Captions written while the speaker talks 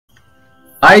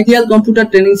Ideal computer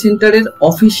training সেন্টারের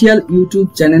official YouTube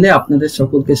চ্যানেলে আপনাদের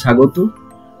সকলকে স্বাগত।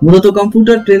 মূলত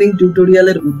কম্পিউটার ট্রেনিং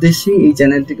টিউটোরিয়ালের উদ্দেশ্যে এই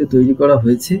চ্যানেলটিকে তৈরি করা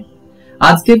হয়েছে।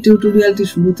 আজকের টিউটোরিয়ালটি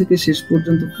শুরু থেকে শেষ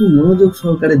পর্যন্ত খুব মনোযোগ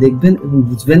সহকারে দেখবেন এবং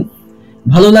বুঝবেন।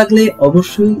 ভালো লাগলে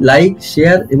অবশ্যই লাইক,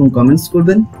 শেয়ার এবং কমেন্টস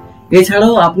করবেন।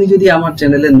 এছাড়াও আপনি যদি আমার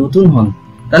চ্যানেলে নতুন হন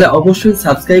তাহলে অবশ্যই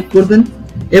সাবস্ক্রাইব করবেন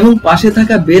এবং পাশে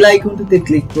থাকা বেল আইকনটিতে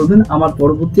ক্লিক করবেন আমার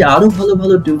পরবর্তী আরো ভালো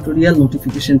ভালো টিউটোরিয়াল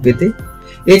নোটিফিকেশন পেতে।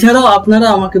 এছাড়াও আপনারা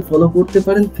আমাকে ফলো করতে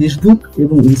পারেন ফেসবুক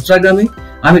এবং ইনস্টাগ্রামে,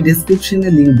 আমি ডেসক্রিপশনে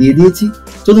লিংক দিয়ে দিয়েছি।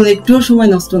 চলুন একটুও সময়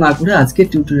নষ্ট না করে আজকের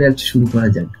টিউটোরিয়ালটি শুরু করা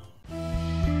যাক।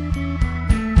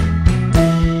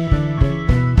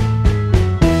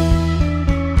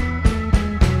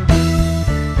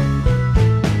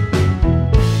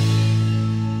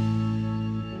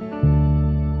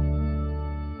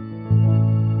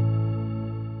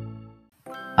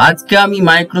 আজকে আমি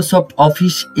মাইক্রোসফট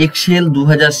অফিস এক্সেল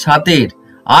 2007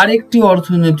 আর একটি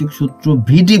অর্থনৈতিক সূত্র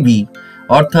ভিডিবি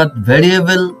অর্থাৎ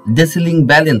ভেরিয়েবল ডেসিলিং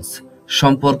ব্যালেন্স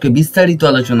সম্পর্কে বিস্তারিত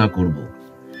আলোচনা করব।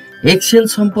 এক্সেল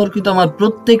সম্পর্কিত আমার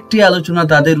প্রত্যেকটি আলোচনা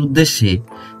তাদের উদ্দেশ্যে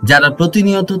যারা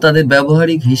প্রতিনিয়ত তাদের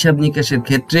ব্যবহারিক হিসাব নিকাশের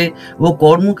ক্ষেত্রে ও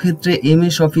কর্মক্ষেত্রে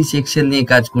এমএস অফিস এক্সেল নিয়ে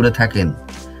কাজ করে থাকেন।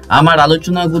 আমার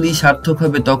আলোচনাগুলি সার্থক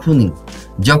হবে তখনই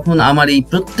যখন আমার এই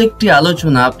প্রত্যেকটি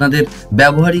আলোচনা আপনাদের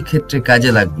ব্যবহারিক ক্ষেত্রে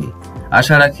কাজে লাগবে।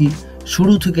 আশা রাখি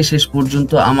শুরু থেকে শেষ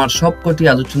পর্যন্ত আমার সবকটি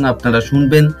আলোচনা আপনারা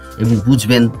শুনবেন এবং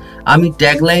বুঝবেন। আমি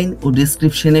ট্যাগলাইন ও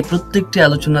ডেসক্রিপশনে প্রত্যেকটি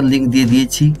আলোচনার লিঙ্ক দিয়ে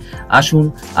দিয়েছি। আসুন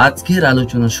আজকের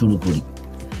আলোচনা শুরু করি।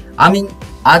 আমি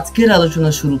আজকের আলোচনা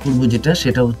শুরু করব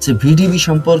সেটা হচ্ছে ভিডিবি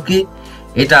সম্পর্কে।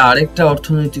 এটা আরেকটা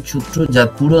অর্থনৈতিক সূত্র যার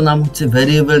পুরো নাম হচ্ছে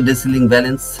variable ডেসিলিং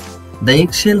balance. The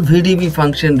Excel VDB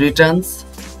function returns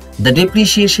the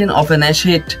depreciation of an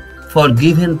asset for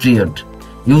given period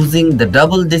using the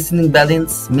double deciling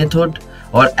balance method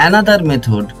or another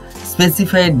method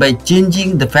specified by changing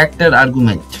the factor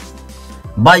argument.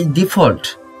 By default,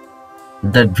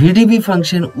 the VDB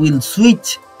function will switch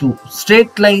to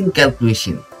straight line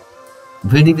calculation.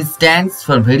 VDB stands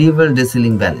for variable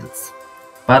deciling balance.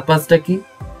 Purpose ta ki?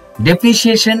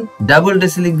 Depreciation double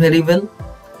deciling variable,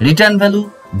 return value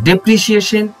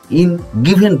depreciation in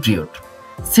given period.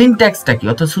 Syntax টা কি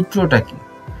অর্থাৎ সূত্রটা কি?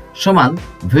 সমান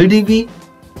VDB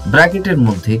ব্র্যাকেটের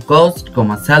মধ্যে cost,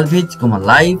 salvage,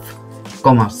 life,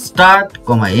 start,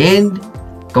 and,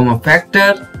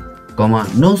 factor,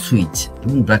 no switch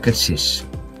এবং bracket শেষ।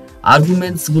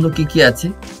 আর্গুমেন্টস গুলো কি কি আছে?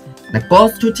 না,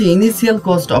 কস্ট হচ্ছে initial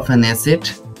cost of an asset,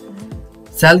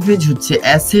 salvage হচ্ছে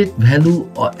asset value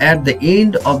at the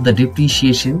end of the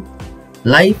depreciation,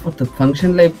 life অর্থাৎ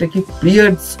ফাংশন লাইফটা কি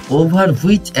periods over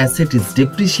which asset is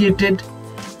depreciated,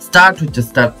 start হচ্ছে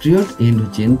স্টার্ট পিরিয়ড, এন্ড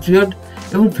হচ্ছে এন্ড পিরিয়ড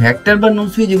এবং ফ্যাক্টর বা নো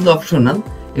সুইচ এগুলো optional,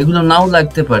 এগুলো নাও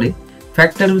লাগতে পারে।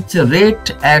 ফ্যাক্টর হচ্ছে rate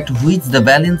at which the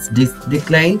balance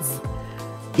declines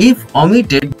if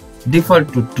omitted default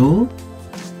two true.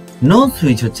 No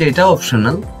switch হচ্ছে এটা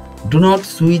optional, do not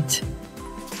switch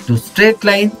to straight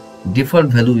line, default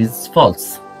value is false.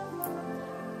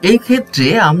 এই ক্ষেত্রে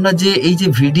আমরা এই যে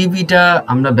ভিডিবিটা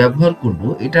আমরা ব্যবহার করব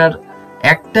এটার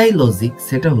একটাই লজিক,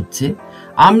 সেটা হচ্ছে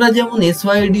আমরা যেমন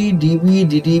এসওয়াইডি, ডিবি,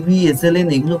 ডিডিবি, এসএলএন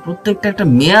এগুলো প্রত্যেকটা একটা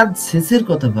মেয়াদ শেষের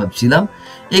কথা ভাবছিলাম,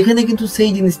 এখানে কিন্তু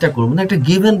সেই জিনিসটা করবো না। একটা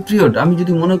গিভেন পিরিয়ড আমি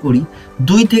যদি মনে করি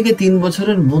 2 থেকে 3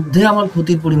 বছরের মধ্যে আমার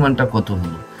ক্ষতির পরিমাণটা কত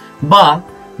হলো, বা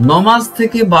 9 মাস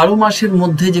থেকে 12 মাসের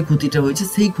মধ্যে যে ক্ষতিটা হয়েছে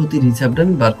সেই ক্ষতির হিসাবটা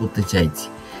আমি বার করতে চাইছি,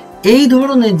 এই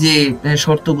ধরনের যে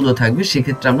শর্তগুলো থাকবে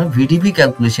সেক্ষেত্রে আমরা ভিডিবি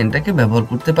ক্যালকুলেশনটাকে ব্যবহার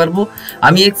করতে পারবো।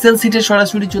 আমি এক্সেল সিটে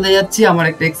সরাসরি চলে যাচ্ছি। আমার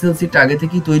একটা এক্সেল সিট আগে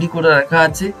থেকেই তৈরি করে রাখা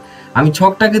আছে, আমি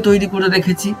ছকটাকে তৈরি করে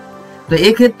রেখেছি। তো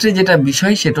এক্ষেত্রে যেটা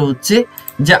বিষয় সেটা হচ্ছে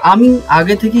যে আমি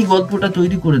আগে থেকেই গল্পটা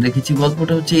তৈরি করে রেখেছি।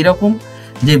 গল্পটা হচ্ছে এরকম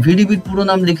যে ভিডিবির পুরো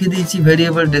নাম লিখে দিয়েছি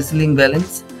ভেরিয়েবল ডেসিলিং ব্যালেন্স,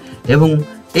 এবং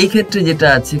এই ক্ষেত্রে যেটা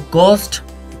আছে কস্ট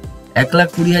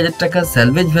 1,20,000 টাকা,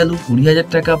 স্যালভেজ ভ্যালু 20,000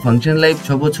 টাকা, ফাংশন লাইফ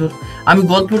 6 বছর। আমি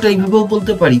গল্পটা এইভাবেও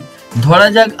বলতে পারি, ধরা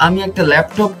যাক আমি একটা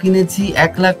ল্যাপটপ কিনেছি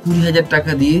 1,20,000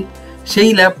 টাকা দিয়ে, সেই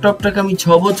ল্যাপটপটাকে আমি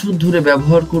 6 বছর ধরে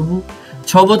ব্যবহার করব।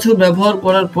 6 বছর ব্যবহার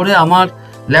করার পরে আমার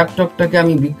ল্যাপটপটাকে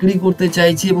আমি বিক্রি করতে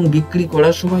চাইছি, এবং বিক্রি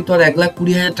করার সময় তো আর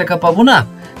 1,20,000 টাকা পাবো না,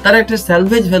 তার একটা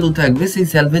স্যালভেজ ভ্যালু থাকবে। সেই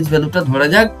স্যালভেজ ভ্যালুটা ধরা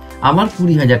যাক আমার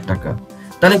 20,000 টাকা।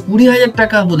 তাহলে 20,000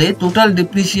 টাকা হলে টোটাল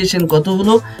ডেপ্রিসিয়েশন কত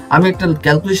হলো আমি একটা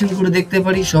ক্যালকুলেশন করে দেখতে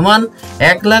পারি, সমান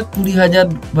 1,20,000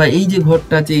 বা এই যে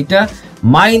ঘরটা আছে এইটা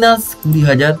মাইনাস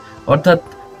 20,000, অর্থাৎ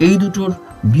এই দুটোর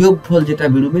বিয়োগফল যেটা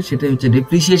বেরোবে সেটাই হচ্ছে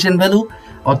ডেপ্রিসিয়েশন ভ্যালু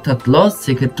অর্থাৎ লস।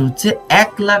 সেক্ষেত্রে হচ্ছে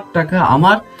 1,00,000 টাকা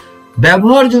আমার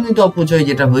ব্যবহারজনিত অপচয়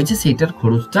যেটা হয়েছে সেইটার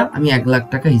খরচটা আমি 1,00,000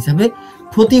 টাকা হিসাবে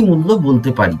ক্ষতি মূল্য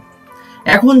বলতে পারি।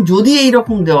 এখন যদি এই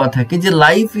রকম দেওয়া থাকে যে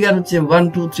লাইফ ইয়ার হচ্ছে 1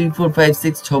 2 3 4 5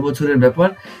 6 6 বছরের ব্যাপার,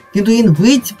 কিন্তু ইন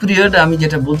হুইচ পিরিয়ড আমি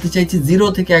যেটা বলতে চাইছি 0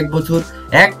 থেকে 1 বছর,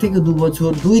 1 থেকে 2 বছর,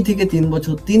 2 থেকে 3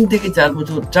 বছর, 3 থেকে 4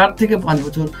 বছর, 4 থেকে 5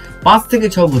 বছর, 5 থেকে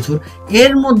 6 বছর,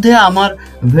 এর মধ্যে আমার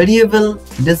ভেরিয়েবল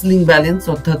ডেসিলিং ব্যালেন্স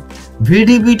অর্থাৎ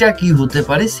ভিডিবিটা কি হতে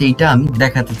পারে সেইটা আমি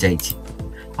দেখাতে চাইছি।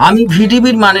 আমি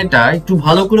ভিডিবির মানেটা একটু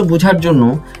ভালো করে বোঝার জন্য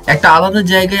একটা আলাদা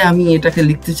জায়গায় আমি এটাকে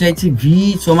লিখতে চাইছি। ভি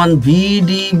সমান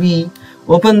ভিডিবি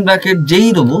ওপেন ব্র্যাকেট যেই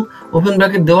দেবো, ওপেন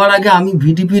ব্র্যাকেট দেওয়ার আগে আমি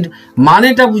ভিডিপির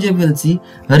মানেটা বুঝে ফেলছি।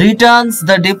 Returns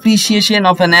the depreciation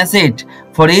of an asset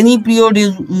for any period you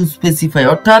specify,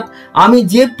 অর্থাৎ আমি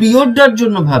যে পিরিয়ডটার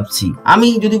জন্য ভাবছি, আমি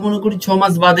যদি মনে করি 6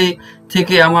 মাস বাদে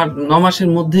থেকে আমার 9 মাসের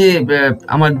মধ্যে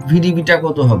আমার ভিডিবিটা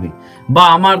কত হবে, বা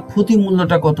আমার ক্ষতি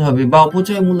মূল্যটা কত হবে, বা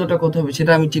অপচয় মূল্যটা কত হবে,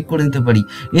 সেটা আমি ঠিক করে নিতে পারি।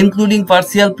 ইনক্লুডিং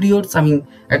পার্সিয়াল পিরিয়ডস, আমি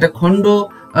একটা খণ্ড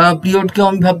পিরিয়ডকেও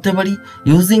আমি ভাবতে পারি।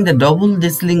 Using the double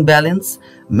ডেসিলিং balance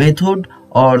method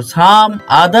or some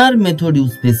other method you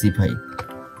specify.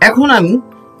 এখন আমি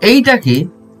এইটাকে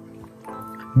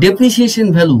ডেপ্রিসিয়েশন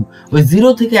ভ্যালু ওই 0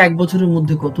 থেকে 1 বছরের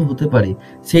মধ্যে কত হতে পারে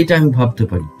সেইটা আমি ভাবতে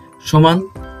পারি, সমান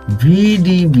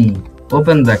ভিডিবি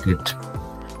ওপেন ব্র্যাকেট।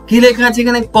 কি লেখা আছে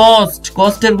এখানে? কস্ট।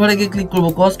 কস্টের ঘরে গিয়ে ক্লিক করবো।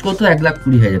 কস্ট কত?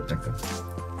 1,20,000 টাকা।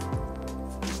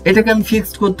 এটাকে আমি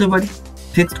ফিক্সড করতে পারি।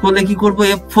 ফিক্সড করলে কি করব?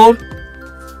 F4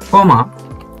 কমা,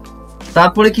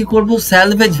 তারপরে কি করব?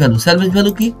 Salvage value. স্যালভেজ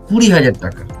ভ্যালু কি? 20,000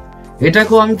 টাকা।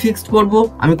 এটাকেও আমি ফিক্সড করব।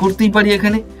 আমি করতেই পারি।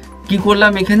 এখানে কি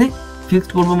করলাম? এখানে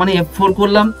ফিক্সড করব মানে F4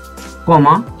 করলাম,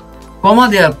 কমা, কমা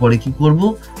দেওয়ার পরে কি করব?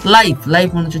 লাইফ। লাইফ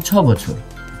মানে হচ্ছে 6 বছর।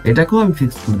 এটাকেও আমি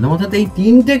ফিক্সড করলাম। অর্থাৎ এই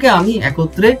তিনটেকে আমি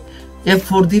একত্রে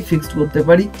F4 দিয়ে ফিক্সড করতে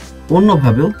পারি।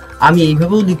 অন্যভাবেও আমি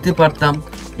এইভাবেও লিখতে পারতাম।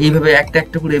 এইভাবে একটা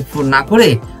একটা করে F4 না করে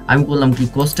আমি করলাম কি?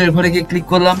 কস্টের ঘরে গিয়ে ক্লিক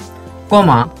করলাম,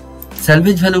 কমা,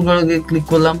 স্যালভেজ ভ্যালু ঘরে গিয়ে ক্লিক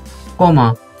করলাম, কমা,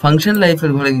 ফাংশন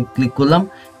লাইফের ঘরে গিয়ে ক্লিক করলাম।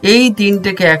 এই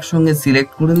তিনটেকে একসঙ্গে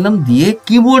সিলেক্ট করে নিলাম, দিয়ে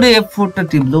কিবোর্ডে F4টা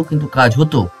টিপলেও কিন্তু কাজ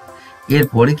হতো।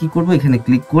 এরপরে কি করব? এখানে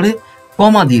ক্লিক করে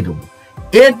কমা দিয়ে দেবো।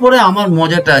 এরপরে আমার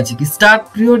মজাটা আছে কি? Start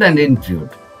period and end period.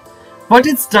 What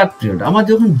is start period? আমার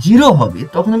যখন 0 হবে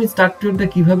তখন আমি স্টার্ট পিরিয়ডটা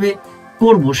কিভাবে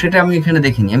করব সেটা আমি এখানে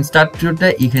দেখিনি। আমি স্টার্ট পিরিয়ডটা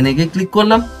এখানে গিয়ে ক্লিক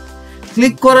করলাম।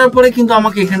 ক্লিক করার পরে কিন্তু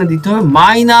আমাকে এখানে দিতে হবে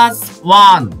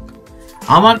 -1।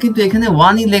 আমার কিন্তু এখানে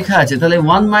 1ই লেখা আছে, তাহলে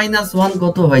 1 - 1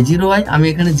 কত হয়? 0 হয়। আমি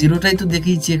এখানে 0টাই তো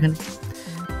দেখিয়েছি। এখানে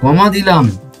কমা দিলাম।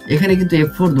 এখানে কিন্তু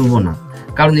F4 দেবো না,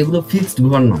 কারণ এগুলো ফিক্সড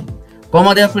ঘর নয়।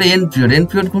 কমা দেওয়ার পরে এন্ড পিরিয়ড। এন্ড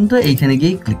পিরিয়ড কোনটা? এইখানে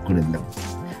গিয়ে ক্লিক করে দিলাম।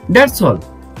 That's all.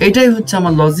 এটাই হচ্ছে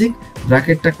আমার লজিক।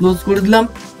 ব্র্যাকেটটা ক্লোজ করে দিলাম,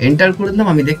 এন্টার করে দিলাম।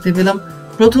 আমি দেখতে পেলাম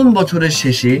প্রথম বছরের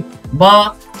শেষে বা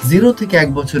 0 থেকে 1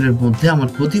 বছরের মধ্যে আমার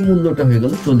প্রতি মূল্যটা হয়ে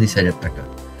গেল 40,000 টাকা।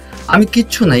 আমি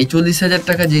কিচ্ছু নাই, 40,000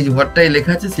 টাকা যে ঘরটায়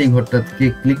লেখা আছে সেই ঘরটা থেকে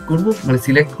ক্লিক করব, মানে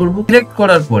সিলেক্ট করব। সিলেক্ট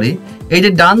করার পরে এই যে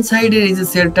ডান সাইডের এই যে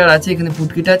সেলটার আছে, এখানে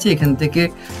ফুটকিটা আছে, এখান থেকে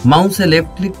মাউসে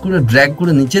লেফট ক্লিক করে ড্র্যাগ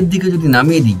করে নিচের দিকে যদি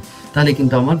নামিয়ে দিই তাহলে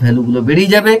কিন্তু আমার ভ্যালুগুলো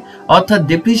বেরিয়ে যাবে। অর্থাৎ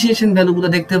ডেপ্রিসিয়েশন ভ্যালুগুলো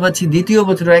দেখতে পাচ্ছি দ্বিতীয়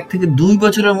বছরের 1 থেকে 2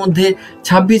 বছরের মধ্যে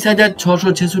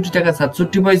 26,666 টাকা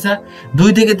 67 পয়সা। 2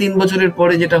 থেকে 3 বছরের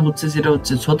পরে যেটা হচ্ছে সেটা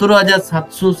হচ্ছে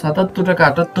 17,777 টাকা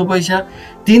 78 পয়সা।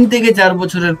 3 থেকে 4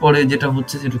 বছরের পরে যেটা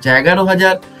হচ্ছে সেটা হচ্ছে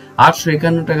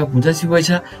 11,851 টাকা 85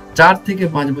 পয়সা। 4 থেকে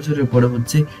 5 বছরের পরে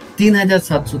হচ্ছে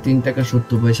 3,703 টাকা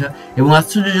 70 পয়সা। এবং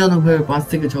আশ্চর্যজনকভাবে 5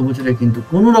 থেকে 6 বছরে কিন্তু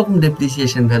কোনো রকম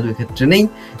ডেপ্রিসিয়েশন ভ্যালু এক্ষেত্রে নেই।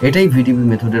 এটাই ভিডিবি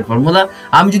মেথডের ফর্মুলা।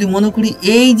 আমি যদি মনে করি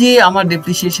এই যে আমার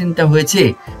ডেপ্রিসিয়েশনটা হয়েছে,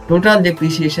 টোটাল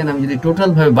ডেপ্রিসিয়েশন আমি যদি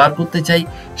টোটালভাবে বার করতে চাই,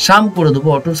 সাম করে দেবো।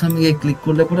 অটো সামে গিয়ে ক্লিক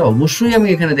করলে পরে অবশ্যই আমি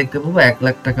এখানে দেখতে পাবো 1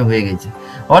 লাখ টাকা হয়ে গেছে।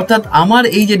 অর্থাৎ আমার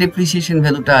এই যে ডেপ্রিসিয়েশন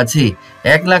ভ্যালুটা আছে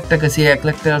 1 লাখ টাকা, সেই 1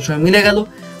 লাখ টাকার সঙ্গে মিলে গেল।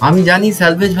 আমি জানি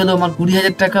স্যালভেজ ভ্যালু আমার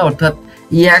 20,000 টাকা, অর্থাৎ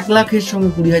এই 1 লাখের সঙ্গে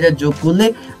 20,000 যোগ করলে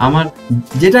আমার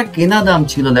যেটা কেনা দাম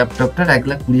ছিল ল্যাপটপটার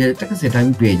 1,20,000 টাকা, সেটা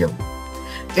আমি পেয়ে যাব।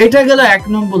 এটা গেল 1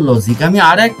 নম্বর লজিক। আমি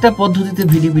আর একটা পদ্ধতিতে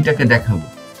ভিডিবিটাকে দেখাবো।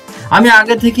 আমি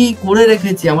আগে থেকেই করে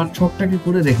রেখেছি, আমার ছকটাকে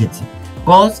করে রেখেছি।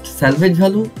 Cost, salvage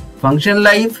value, function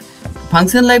life.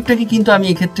 Function লাইফটাকে কিন্তু আমি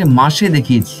এক্ষেত্রে মাসে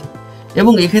দেখিয়েছি,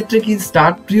 এবং এক্ষেত্রে কি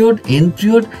স্টার্ট পিরিয়ড, এন্ড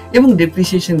পিরিয়ড এবং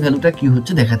ডেপ্রিসিয়েশন ভ্যালুটা কি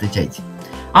হচ্ছে দেখাতে চাইছি।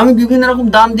 আমি বিভিন্ন রকম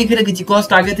দাম লিখে রেখেছি।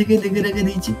 কস্ট আগে থেকে লিখে রেখে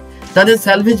দিয়েছি, তাদের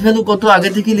স্যালভেজ ভ্যালু কত আগে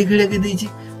থেকে লিখে রেখে দিয়েছি।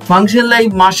 ফাংশন লাইফ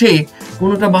মাসে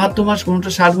কোনোটা 72 মাস, কোনোটা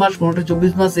 7 মাস, কোনোটা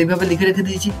 24 মাস, এইভাবে লিখে রেখে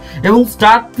দিয়েছি। এবং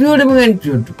স্টার্ট পিরিয়ড এবং এন্ড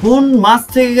পিরিয়ড কোন মাস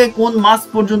থেকে কোন মাস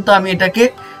পর্যন্ত আমি এটাকে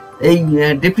এই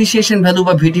ডেপ্রিসিয়েশন ভ্যালু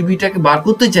বা ভিডিবিটাকে বার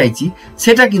করতে চাইছি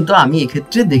সেটা কিন্তু আমি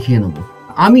এক্ষেত্রে দেখিয়ে নেব।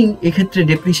 আমি এক্ষেত্রে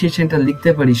ডেপ্রিসিয়েশনটা লিখতে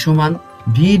পারি সমান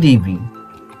ভিডিবি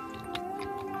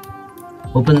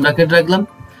ওপেন ব্র্যাকেট রাখলাম।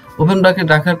 ওপেন ব্র্যাকেট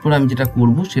রাখার পর আমি যেটা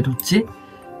করব সেটা হচ্ছে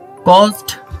কস্ট,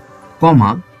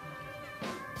 কমা,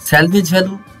 স্যালভেজ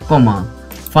ভ্যালু, কমা,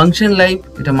 ফাংশন লাইফ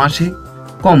এটা মাসে,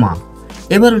 কমা,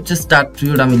 এবার হচ্ছে স্টার্ট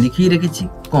পিরিয়ড আমি লিখেই রেখেছি,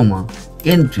 কমা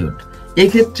এন্ড পিরিয়ড।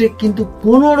 এক্ষেত্রে কিন্তু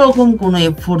কোনো রকম কোনো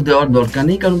F4 দেওয়ার দরকার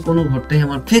নেই, কারণ কোনো ঘরটাই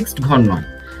আমার ফিক্সড ঘর নয়।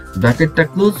 ব্র্যাকেটটা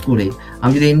ক্লোজ করে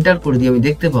আমি যদি এন্টার করে দিই, আমি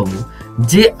দেখতে পাবো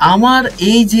যে আমার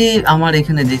এই যে আমার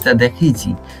এখানে যেটা দেখিয়েছি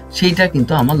সেইটা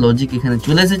কিন্তু আমার লজিক এখানে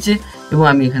চলে এসেছে, এবং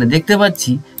আমি এখানে দেখতে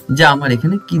পাচ্ছি যে আমার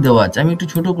এখানে কি দেওয়া আছে। আমি একটু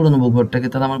ছোট করে নেবো ঘরটাকে,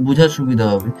 তাহলে আমার বোঝার সুবিধা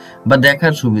হবে বা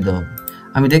দেখার সুবিধা হবে।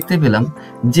 আমি দেখতে পেলাম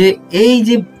যে এই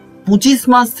যে 25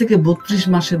 মাস থেকে 32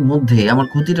 মাসের মধ্যে আমার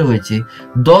ক্ষতিটা হয়েছে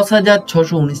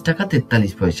 10,619 টাকা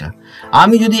 43 পয়সা।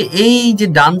 আমি যদি এই যে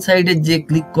ডান সাইডের যে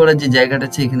ক্লিক করার যে জায়গাটা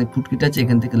আছে, এখানে ফুটকিটা আছে,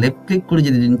 এখান থেকে লেফট ক্লিক করে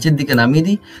যদি নিচের দিকে নামিয়ে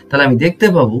দিই, তাহলে আমি দেখতে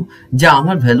পাবো যে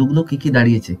আমার ভ্যালুগুলো কি কি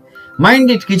দাঁড়িয়েছে।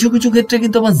 মাইন্ডেড কিছু কিছু ক্ষেত্রে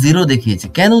কিন্তু আমার জিরো দেখিয়েছে।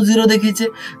 কেন জিরো দেখিয়েছে?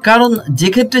 কারণ যে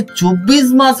ক্ষেত্রে 24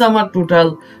 মাস আমার টোটাল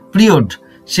পিরিয়ড,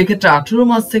 সেক্ষেত্রে 18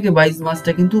 মাস থেকে 22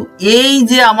 মাসটা কিন্তু এই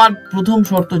যে আমার প্রথম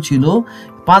শর্ত ছিল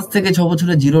 5 থেকে 6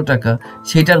 বছরে 0 টাকা,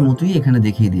 সেটার মতোই এখানে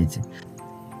দেখিয়ে দিয়েছে।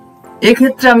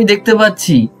 এক্ষেত্রে আমি দেখতে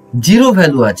পাচ্ছি জিরো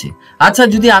ভ্যালু আছে। আচ্ছা,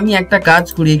 যদি আমি একটা কাজ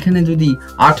করি, এখানে যদি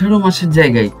 18 মাসের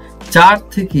জায়গায় 4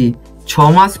 থেকে 6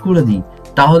 মাস করে দিই,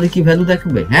 তাহলে কি ভ্যালু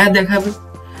দেখাবে? হ্যাঁ, দেখাবে।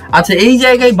 আচ্ছা, এই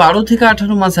জায়গায় 12 থেকে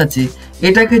 18 মাস আছে,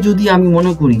 এটাকে যদি আমি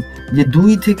মনে করি যে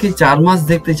 2 থেকে 4 মাস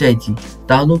দেখতে চাইছি,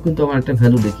 তাহলেও কিন্তু আমার একটা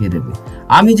ভ্যালু দেখিয়ে দেবে।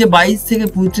 আমি যে 22 থেকে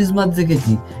 35 মাস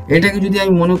দেখেছি, এটাকে যদি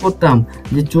আমি মনে করতাম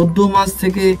যে 14 মাস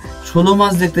থেকে 16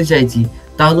 মাস দেখতে চাইছি,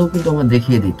 তাহলেও কিন্তু আমার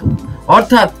দেখিয়ে দিত।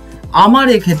 অর্থাৎ আমার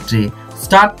এক্ষেত্রে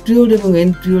স্টার্ট পিরিয়ড এবং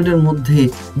এন্ড পিরিয়ডের মধ্যে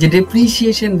যে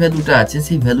ডেপ্রিসিয়েশন ভ্যালুটা আছে,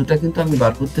 সেই ভ্যালুটা কিন্তু আমি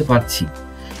বার করতে পারছি।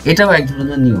 এটাও এক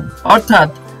ধরনের নিয়ম। অর্থাৎ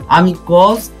আমি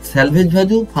cost, salvage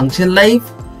value, function life,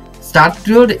 start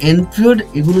period, and period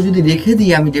এগুলো যদি রেখে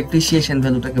দিয়ে আমি ডেপ্রিসিয়েশন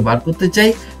ভ্যালুটাকে বার করতে চাই,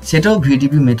 সেটাও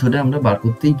ভিডিবি মেথডে আমরা বার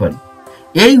করতেই পারি।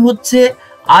 এই হচ্ছে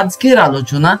আজকের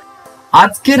আলোচনা।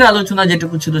 আজকের আলোচনা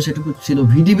যেটুকু ছিল সেটুকু ছিল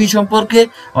ভিডিবি সম্পর্কে।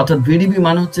 অর্থাৎ ভিডিবি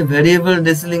মানে হচ্ছে ভেরিয়েবল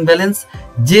ডিসেলিং ব্যালেন্স,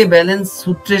 যে ব্যালেন্স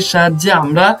সূত্রের সাহায্যে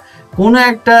আমরা কোনো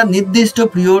একটা নির্দিষ্ট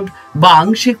পিরিয়ড বা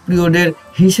আংশিক পিরিয়ডের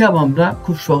হিসাব আমরা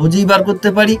খুব সহজেই বার করতে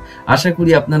পারি। আশা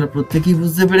করি আপনারা প্রত্যেকেই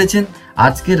বুঝতে পেরেছেন।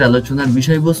 আজকের আলোচনার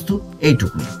বিষয়বস্তু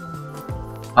এইটুকু।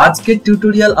 আজকের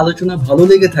টিউটোরিয়াল আলোচনা ভালো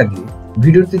লেগে থাকলে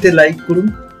ভিডিওটিতে লাইক করুন,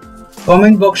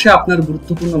 কমেন্ট বক্সে আপনার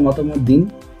গুরুত্বপূর্ণ মতামত দিন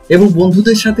এবং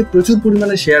বন্ধুদের সাথে প্রচুর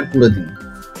পরিমাণে শেয়ার করে দিন।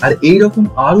 আর এইরকম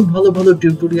আরো ভালো ভালো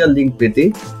টিউটোরিয়াল লিংক পেতে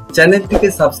চ্যানেলটিকে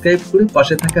সাবস্ক্রাইব করে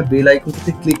পাশে থাকা বেল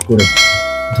আইকনটিতে ক্লিক করে দিন।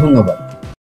 ধন্যবাদ।